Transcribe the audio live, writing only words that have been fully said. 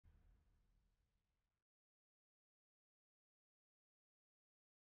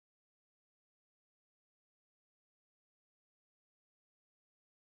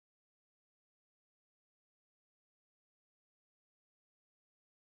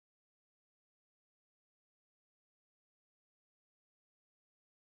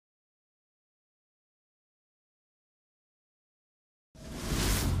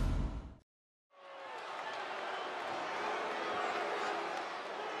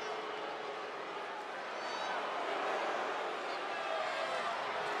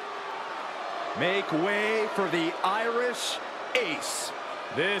Make way for the Irish Ace.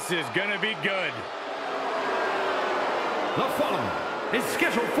 This is gonna be good. The following is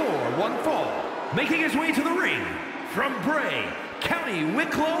scheduled for one fall, making his way to the ring from Bray, County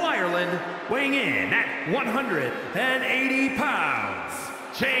Wicklow, Ireland, weighing in at 180 pounds,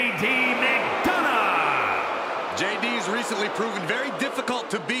 J.D. McDonagh. JD's recently proven very difficult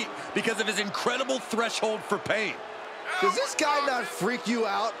to beat because of his incredible threshold for pain. Does this guy not freak you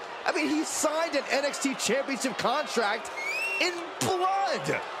out? I mean, he signed an NXT Championship contract in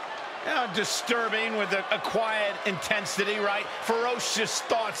blood. Disturbing with a quiet intensity, right? Ferocious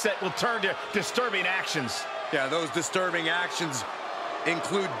thoughts that will turn to disturbing actions. Yeah, those disturbing actions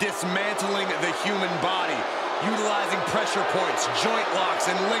include dismantling the human body, utilizing pressure points, joint locks,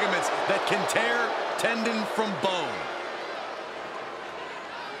 and ligaments that can tear tendon from bone.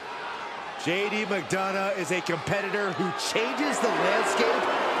 J.D. McDonagh is a competitor who changes the landscape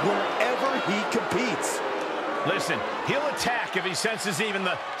wherever he competes. Listen, he'll attack if he senses even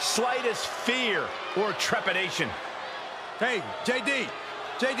the slightest fear or trepidation. Hey, JD,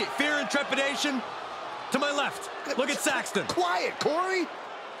 fear and trepidation? To my left, look at Saxton. Quiet, Corey.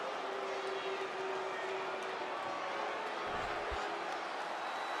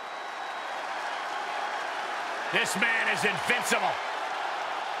 This man is invincible.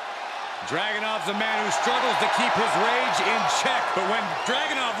 Dragunov's a man who struggles to keep his rage in check, but when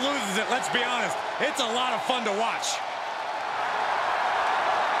Dragunov loses it, let's be honest, it's a lot of fun to watch.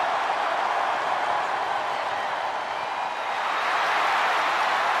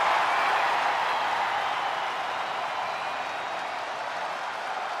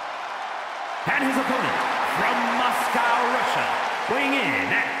 And his opponent from Moscow, Russia, weighing in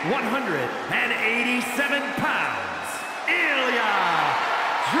at 187 pounds, Ilja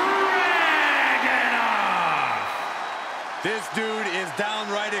Dragunov. This dude is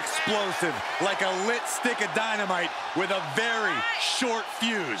downright explosive, like a lit stick of dynamite with a very short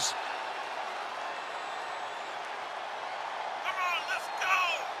fuse. Come on, let's go!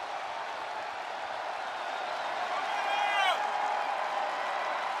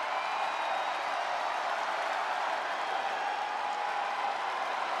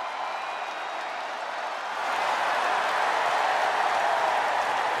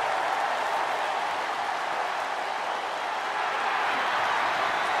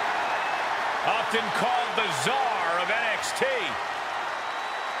 Often called the Czar of NXT.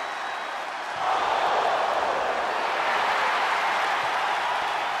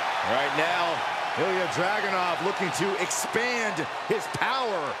 Right now, Ilja Dragunov looking to expand his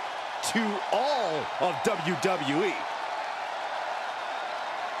power to all of WWE.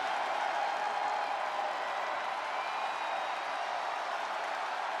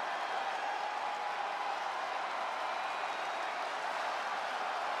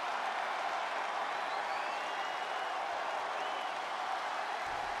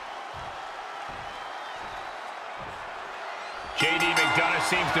 J.D. McDonagh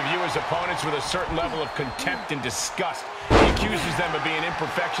seems to view his opponents with a certain level of contempt and disgust. He accuses them of being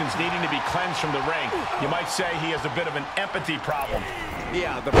imperfections needing to be cleansed from the ring. You might say he has a bit of an empathy problem.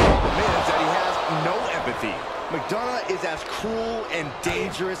 Yeah, the problem is that he has no empathy. McDonagh is as cruel and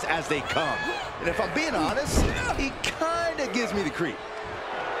dangerous as they come. And if I'm being honest, he kind of gives me the creep.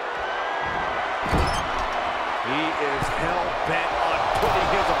 He is hell-bent on putting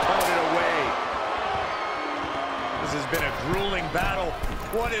his opponent away. This has been a grueling battle.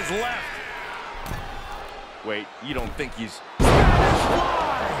 What is left? Wait, you don't think he's...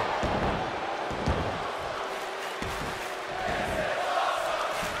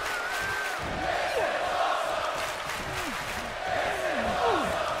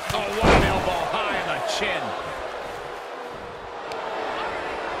 Oh, what an elbow high on the chin.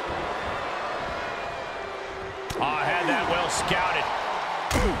 Oh, I had that well scouted.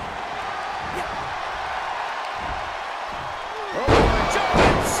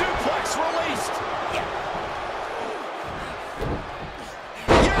 Giant suplex released.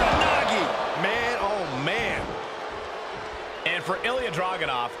 Uranagi! Man, oh man. And for Ilja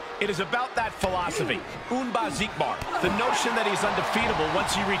Dragunov, it is about that philosophy, Unbesiegbar, the notion that he's undefeatable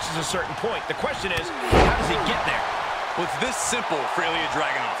once he reaches a certain point. The question is, how does he get there? Well, it's this simple for Ilja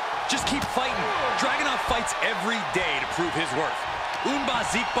Dragunov. Just keep fighting. Dragunov fights every day to prove his worth.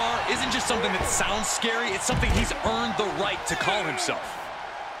 Unbesiegbar isn't just something that sounds scary, it's something he's earned the right to call himself.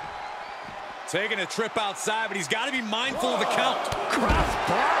 Taking a trip outside, but he's got to be mindful of the count. Cross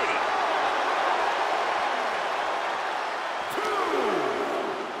body!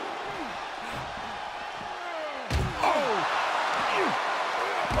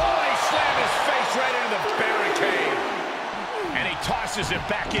 Oh, he slammed his face right into the barricade. And he tosses it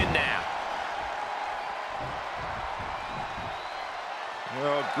back in now.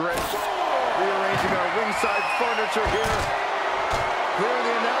 Oh, great. Rearranging our ringside furniture here. Clearing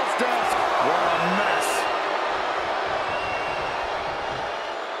the announce desk. What a mess.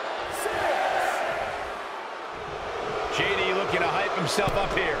 JD looking to hype himself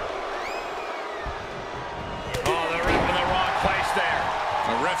up here. Oh, the ref in the wrong place there.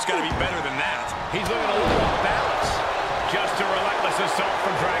 The ref's got to be better than that. He's looking a little off balance. Just a relentless assault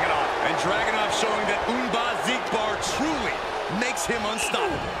from Dragunov. And Dragunov showing that Ziggbar truly makes him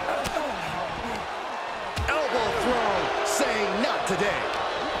unstoppable. Elbow throw, saying not today.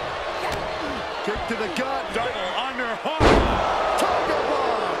 Kick to the gut. Double underhook. Tiger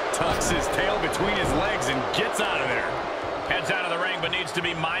bomb. Tucks his tail between his legs and gets out of there. Heads out of the ring, but needs to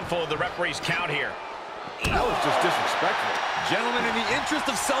be mindful of the referee's count here. That was just disrespectful. Gentlemen, in the interest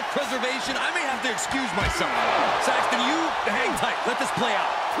of self-preservation, I may have to excuse myself. Saxton, you hang tight. Let this play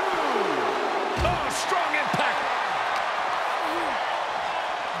out. Oh, strong impact.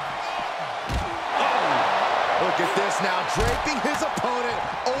 Look at this now, draping his opponent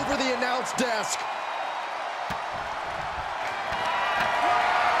over the announce desk.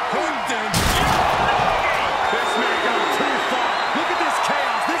 This may go too far. Look at this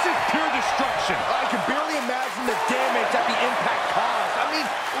chaos. This is pure destruction. I can barely imagine the damage that the impact caused. I mean,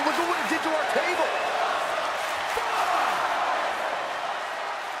 look at what it did to our table.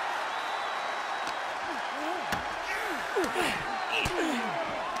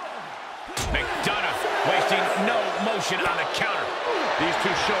 McDonagh wasting no motion on the counter. These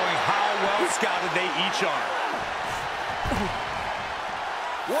two showing how well scouted they each are.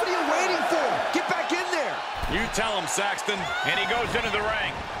 What are you waiting for? Get back in there. You tell him, Saxton. And he goes into the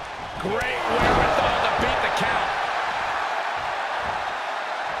ring. Great wherewithal to beat the count.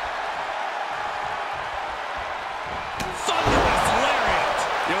 Thunderous lariat.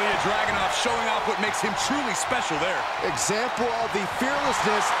 Ilja Dragunov showing off what makes him truly special there. Example of the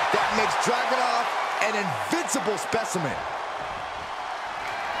fearlessness that makes Dragunov an invincible specimen.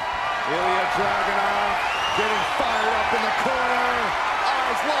 Ilja Dragunov getting fired up in the corner.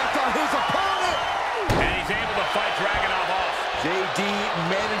 Eyes locked on his opponent. And he's able to fight Dragunov off. JD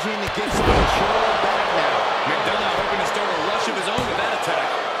managing to get some control back now. McDonagh hoping to start a rush of his own with that attack.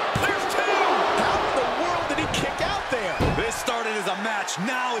 There's two! How in the world did he kick out there? This started as a match.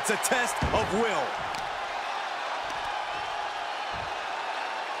 Now it's a test of will.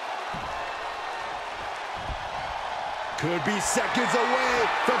 Could be seconds away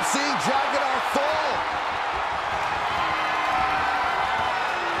from seeing Dragunov fall.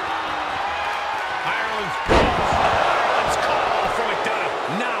 Ireland's call for McDonagh.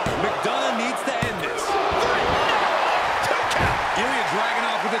 Now, McDonagh needs to end this. Ilja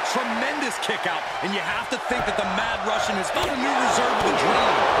Dragunov with a tremendous kick out, and you have to think that the Mad Russian has found a new reserve of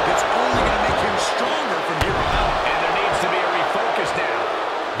adrenaline. It's only going to make him stronger from here on out. And there needs to be a refocus now.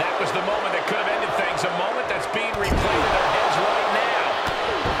 That was the moment that could have ended things, a moment that's being replayed in their heads right now.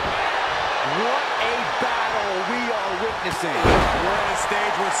 What a battle we are witnessing. We're at a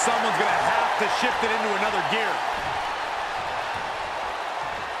stage where someone's going to have to shift it into another gear.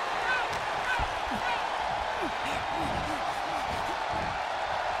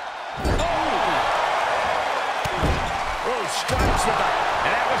 Oh, strikes with that.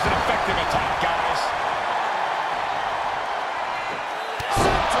 And that was an effective attack, guys.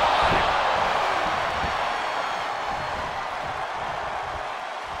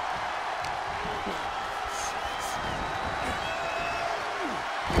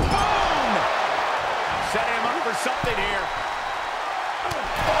 Setting him up for something here.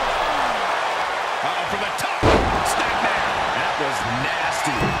 From the top. Snapman. That was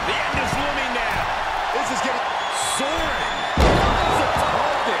nasty. The end is looming now. This is getting Soaring.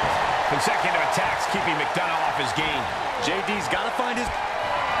 Consecutive attacks keeping McDonagh off his game. JD's got to find his...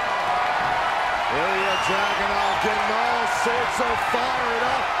 Ilja Dragunov getting all sorts of fired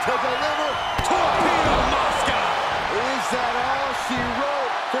up to deliver. Torpedo Moscow. Is that all she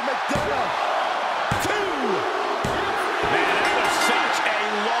wrote for McDonagh? Two! Man, that was such a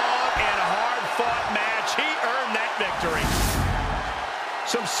long and hard-fought match. He earned that victory.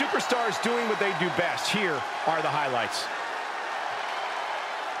 Some superstars doing what they do best. Here are the highlights.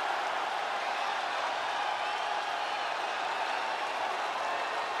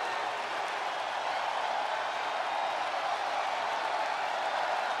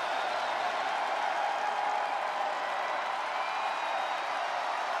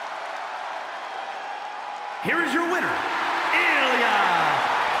 Here is your winner, Ilja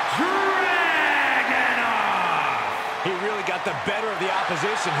Dragunov. He really got the better of the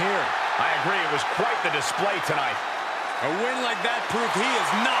opposition here. I agree, it was quite the display tonight. A win like that proved he is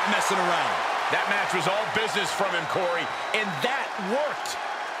not messing around. That match was all business from him, Corey, and that worked.